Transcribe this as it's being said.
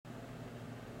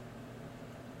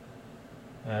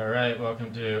Alright,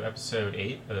 welcome to episode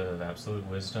 8 of Absolute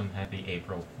Wisdom. Happy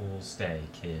April Fool's Day,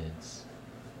 kids.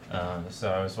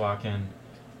 So I was walking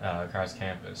across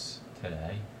campus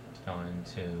today, going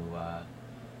to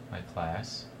my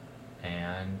class,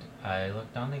 and I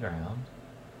looked on the ground,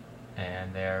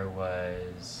 and there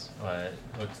was what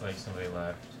looks like somebody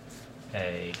left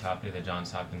a copy of the Johns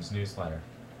Hopkins newsletter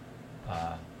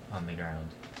on the ground.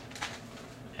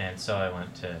 And so I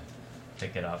went to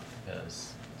pick it up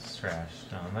because it's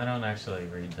trashed. I don't actually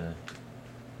read the.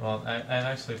 Well, I've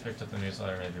actually picked up the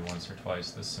newsletter maybe once or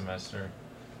twice this semester.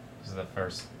 This is the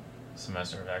first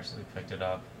semester I've actually picked it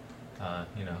up.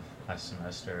 Last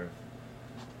semester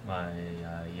of my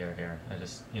year here. I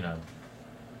just,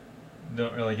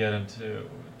 don't really get into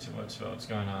too much about what's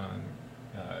going on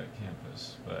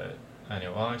campus. But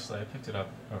anyway, well, actually, I picked it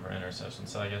up over intersession,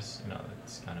 so I guess,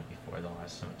 it's kind of before the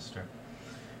last semester.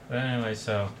 But anyway,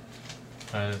 so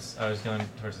I was going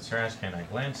towards the trash can. I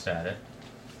glanced at it,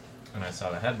 and I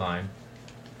saw the headline: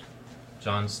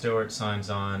 Jon Stewart signs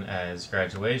on as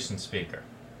graduation speaker.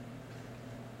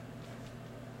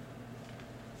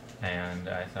 And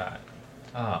I thought,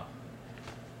 oh,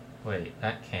 wait,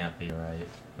 that can't be right.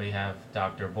 We have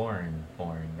Dr. Boring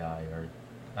guy, or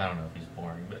I don't know if he's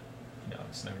boring, but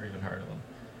it's never even heard of him.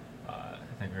 I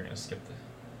think we're gonna skip the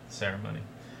ceremony.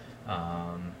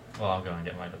 I'll go and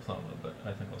get my diploma, but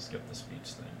I think we'll skip the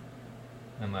speech thing.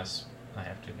 Unless I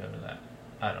have to go to that.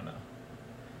 I don't know.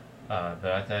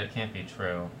 But I thought it can't be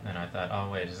true, and I thought,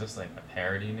 oh wait, is this like a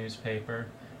parody newspaper?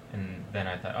 And then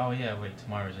I thought, oh yeah, wait,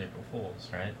 tomorrow's April Fool's,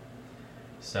 right?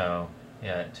 So,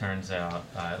 yeah, it turns out,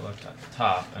 I looked at the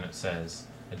top, and it says,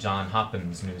 the John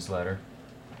Hopkins newsletter.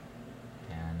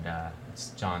 And it's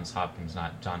Johns Hopkins,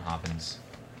 not John Hopkins.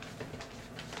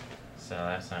 So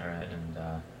that's not right,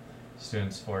 and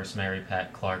students force Mary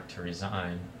Pat Clark to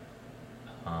resign.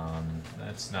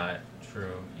 That's not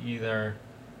true either.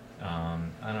 I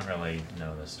don't really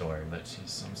know the story, but she's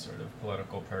some sort of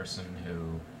political person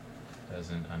who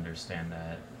doesn't understand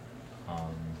that,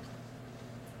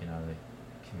 the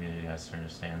community has to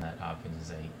understand that Hopkins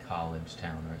is a college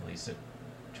town, or at least it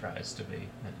tries to be,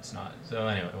 and it's not. So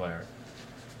anyway, whatever.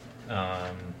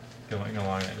 Going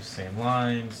along those same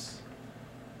lines,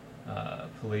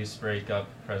 police break up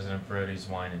President Brody's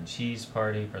wine and cheese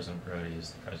party. President Brody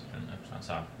is the president of Johns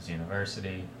Hopkins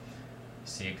University. You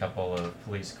see a couple of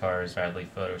police cars badly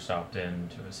photoshopped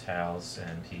into his house,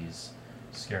 and he's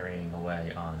scurrying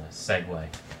away on a Segway.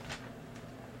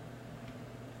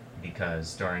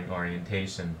 Because during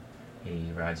orientation,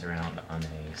 he rides around on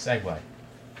a Segway.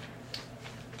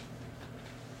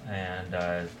 And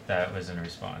that was in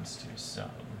response to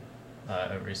some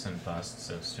recent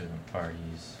busts of student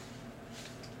parties,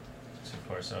 which of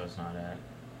course I was not at.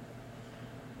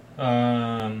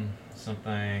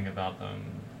 Something about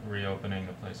them reopening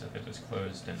a place that they just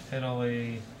closed in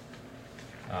Italy.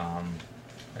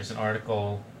 There's an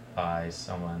article by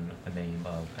someone with the name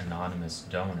of Anonymous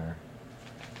Donor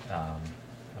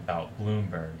about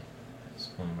Bloomberg.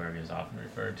 Bloomberg is often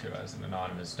referred to as an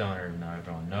anonymous donor, even though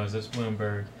everyone knows it's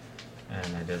Bloomberg.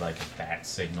 And I did like a bat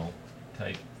signal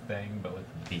type thing, but with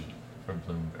a B for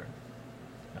Bloomberg.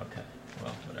 Okay,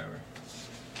 well, whatever.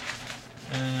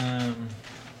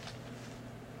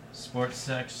 Sports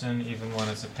section, even when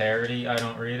it's a parody, I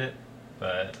don't read it,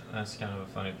 but that's kind of a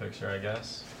funny picture, I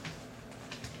guess.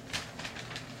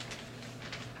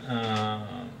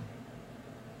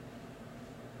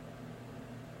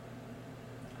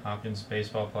 Hopkins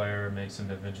baseball player makes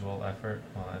individual effort.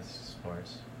 Well, that's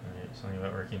sports. Right. Something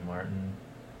about Ricky Martin.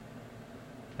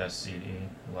 Best CD,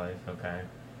 Life, okay.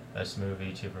 Best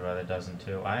movie, Cheaper by the Dozen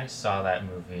too. I saw that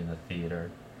movie in the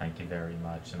theater. Thank you very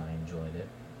much, and I enjoyed it.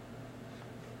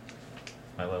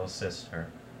 My little sister.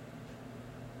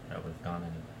 That would have gone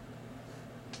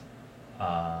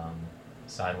anyway.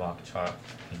 Sidewalk chalk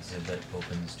exhibit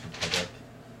opens to public.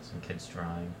 Some kids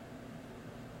drawing.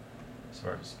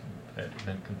 Sort of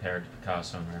been compared to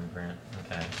Picasso and Rembrandt.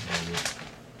 Okay, maybe.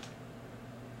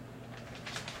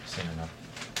 Seen enough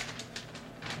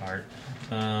art.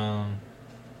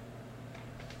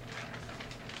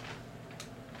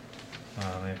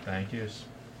 Maybe thank yous.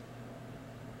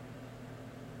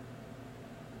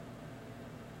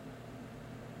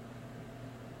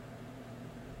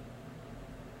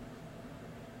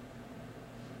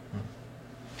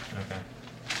 Okay.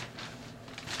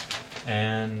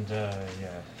 And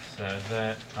so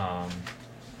that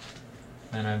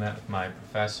then I met with my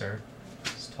professor.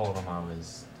 Just told him I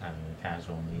was having a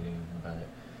casual meeting, but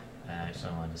I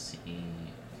actually wanted to see if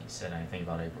he said anything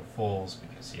about April Fools,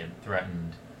 because he's been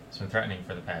threatening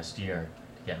for the past year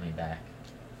to get me back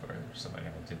for something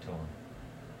I did to him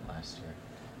last year.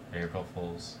 April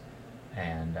Fools,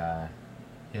 and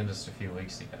even just a few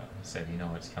weeks ago, he said, "You know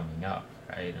what's coming up,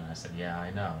 right?" And I said, "Yeah,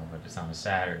 I know, but it's on a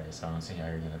Saturday, so I don't see how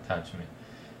you're gonna touch me."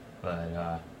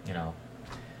 But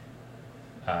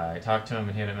I talked to him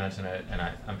and he didn't mention it, and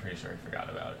I'm pretty sure he forgot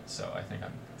about it. So I think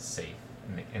I'm safe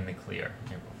in the clear,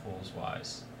 April Fool's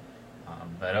wise.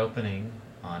 But opening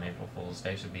on April Fool's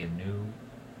Day should be a new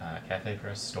Cafe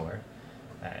Press store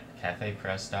at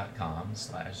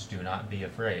cafepress.com/do not be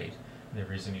afraid. The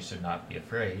reason you should not be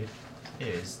afraid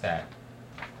is that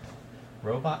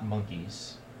robot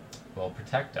monkeys will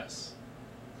protect us.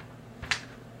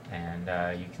 And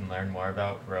you can learn more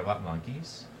about robot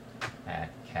monkeys at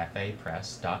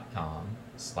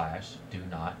cafepress.com/do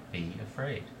not be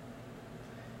afraid.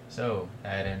 So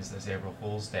that ends this April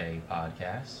Fool's Day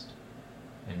podcast.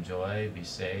 Enjoy, be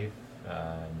safe.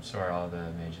 I'm sure all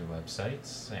the major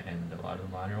websites and a lot of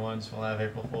the minor ones will have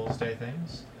April Fool's Day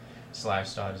things.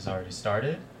 Slashdot has already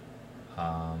started.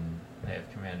 They have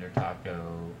Commander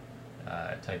Taco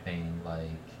typing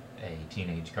like a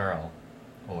teenage girl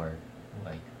or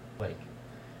like Blake.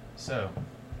 So,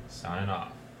 signing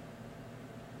off.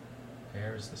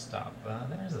 There's the stop.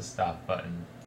 There's the stop button.